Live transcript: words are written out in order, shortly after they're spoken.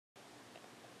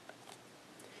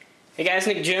Hey guys,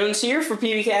 Nick Jones here for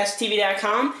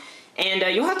pbcasttv.com,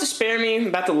 and you'll have to spare me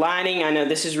about the lighting. I know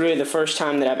this is really the first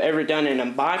time that I've ever done an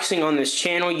unboxing on this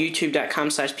channel,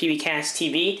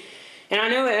 youtube.com/pbcasttv. And I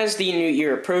know as the new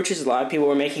year approaches, a lot of people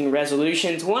are making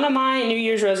resolutions. One of my New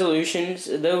Year's resolutions,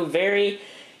 though very,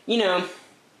 I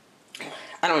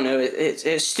don't know, it's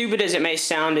as stupid as it may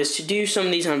sound, is to do some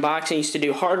of these unboxings, to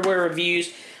do hardware reviews.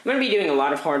 I'm going to be doing a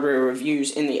lot of hardware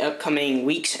reviews in the upcoming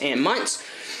weeks and months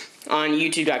on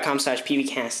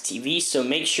youtube.com/pbcasttv, so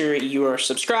make sure you are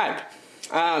subscribed.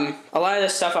 A lot of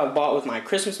this stuff I bought with my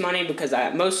Christmas money because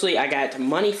I got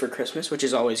money for Christmas, which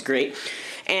is always great.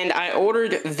 And I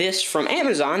ordered this from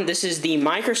Amazon. This is the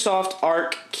Microsoft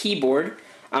Arc keyboard.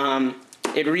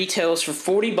 It retails for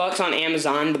 $40 on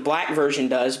Amazon. The black version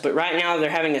does, but right now they're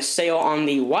having a sale on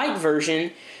the white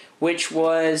version, which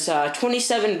was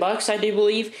 $27, I do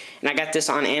believe. And I got this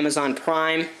on Amazon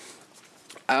Prime,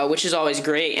 which is always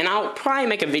great, and I'll probably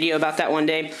make a video about that one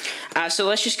day. So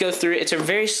let's just go through it. It's a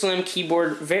very slim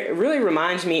keyboard. Really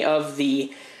reminds me of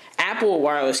the Apple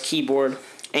wireless keyboard,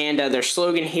 and their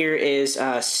slogan here is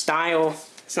style.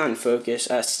 It's not in focus.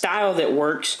 Style that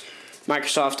works.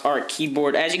 Microsoft Arc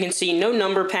keyboard. As you can see, no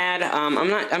number pad.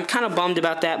 I'm kind of bummed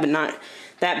about that, but not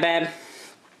that bad.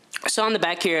 So on the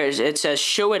back here, it says,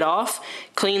 "Show it off.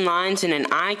 Clean lines and an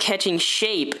eye-catching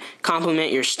shape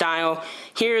complement your style.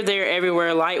 Here, there,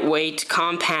 everywhere. Lightweight,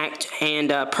 compact,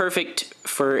 and perfect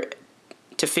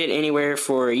to fit anywhere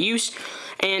for use.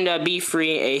 And be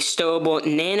free, a stowable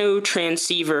nano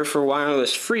transceiver for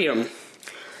wireless freedom."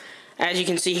 As you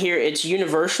can see here, it's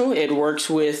universal. It works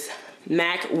with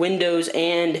Mac, Windows,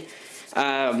 and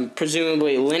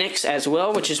presumably Linux as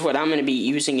well, which is what I'm going to be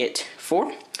using it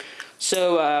for.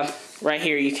 So right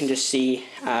here you can just see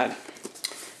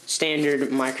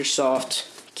standard Microsoft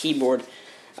keyboard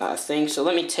thing. So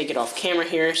let me take it off camera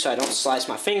here so I don't slice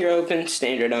my finger open.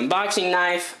 Standard unboxing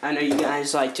knife. I know you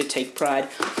guys like to take pride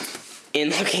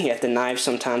in looking at the knife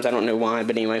sometimes. I don't know why,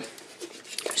 but anyway.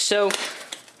 So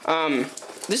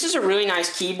this is a really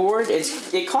nice keyboard.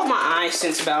 It caught my eye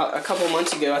since about a couple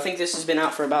months ago. I think this has been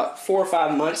out for about 4 or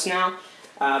 5 months now.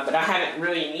 But I haven't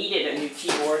really needed a new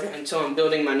keyboard until I'm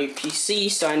building my new PC,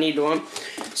 so I need one.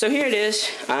 So here it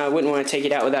is. I wouldn't want to take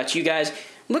it out without you guys.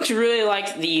 Looks really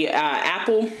like the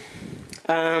Apple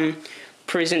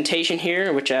presentation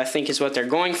here, which I think is what they're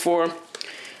going for.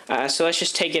 So let's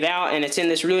just take it out, and it's in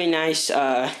this really nice,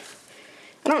 I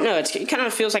don't know, it kind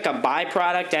of feels like a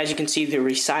byproduct. As you can see, the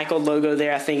recycled logo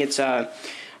there. I think it's a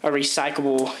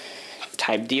recyclable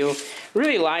type deal.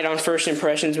 Really light on first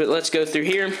impressions, but let's go through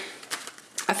here.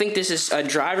 I think this is a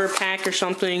driver pack or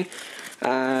something.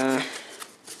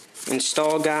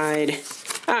 Install guide.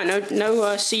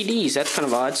 No CDs. That's kind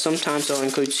of odd. Sometimes they'll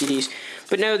include CDs.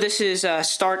 But no, this is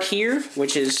start here,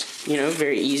 which is,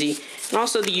 very easy. And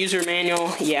also the user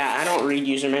manual. Yeah, I don't read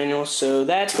user manuals, so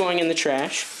that's going in the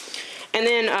trash. And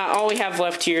then all we have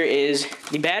left here is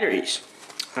the batteries.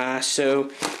 So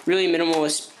really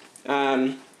minimalist.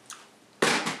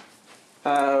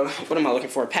 What am I looking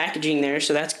for? Packaging there,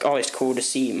 so that's always cool to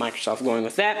see Microsoft going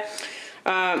with that.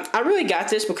 I really got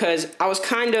this because I was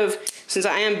since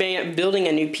I am building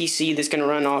a new PC that's going to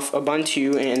run off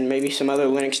Ubuntu and maybe some other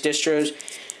Linux distros,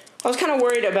 I was kind of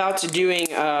worried about doing,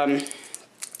 going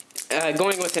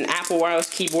with an Apple wireless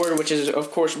keyboard, which is,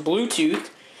 of course, Bluetooth.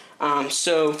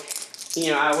 So,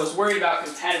 I was worried about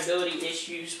compatibility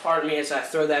issues, pardon me as I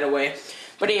throw that away.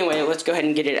 But anyway, let's go ahead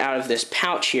and get it out of this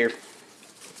pouch here.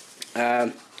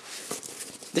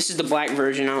 This is the black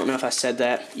version. I don't know if I said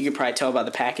that. You can probably tell by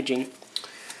the packaging.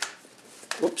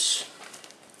 Whoops.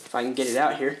 If I can get it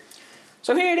out here.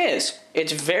 So here it is.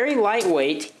 It's very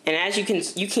lightweight, and as you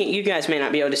guys may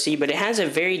not be able to see, but it has a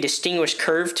very distinguished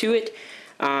curve to it.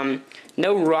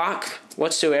 No rock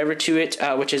whatsoever to it,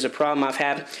 which is a problem I've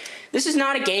had. This is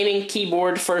not a gaming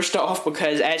keyboard, first off,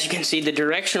 because as you can see, the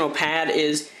directional pad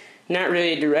is not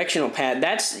really a directional pad.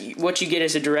 That's what you get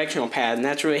as a directional pad, and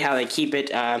that's really how they keep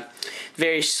it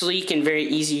very sleek and very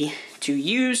easy to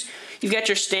use. You've got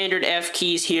your standard F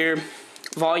keys here,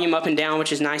 volume up and down,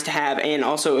 which is nice to have, and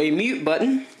also a mute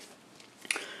button,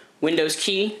 Windows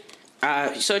key.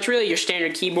 So it's really your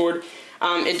standard keyboard.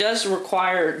 It does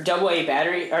require AA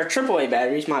battery or AAA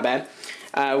batteries, my bad,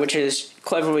 which is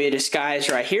cleverly disguised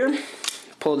right here.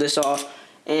 Pull this off,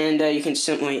 and you can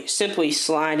simply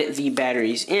slide the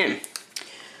batteries in.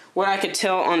 What I could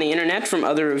tell on the internet from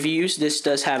other reviews, this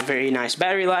does have very nice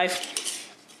battery life.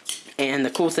 And the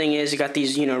cool thing is, you got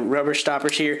these, rubber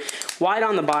stoppers here, wide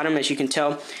on the bottom, as you can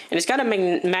tell, and it's got a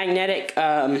magnetic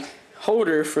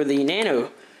holder for the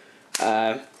nano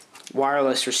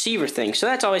wireless receiver thing. So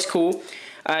that's always cool.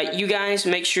 You guys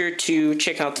make sure to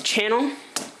check out the channel.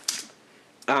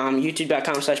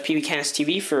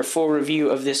 youtube.com/pbcasttv for a full review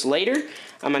of this later.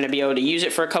 I'm going to be able to use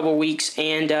it for a couple weeks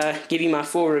and give you my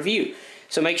full review.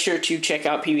 So make sure to check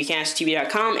out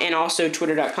pbcasttv.com and also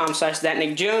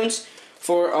twitter.com/thatnickjones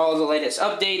for all the latest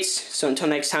updates. So until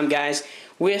next time, guys,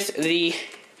 with the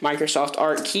Microsoft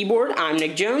Art keyboard, I'm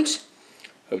Nick Jones.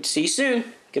 Hope to see you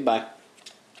soon. Goodbye.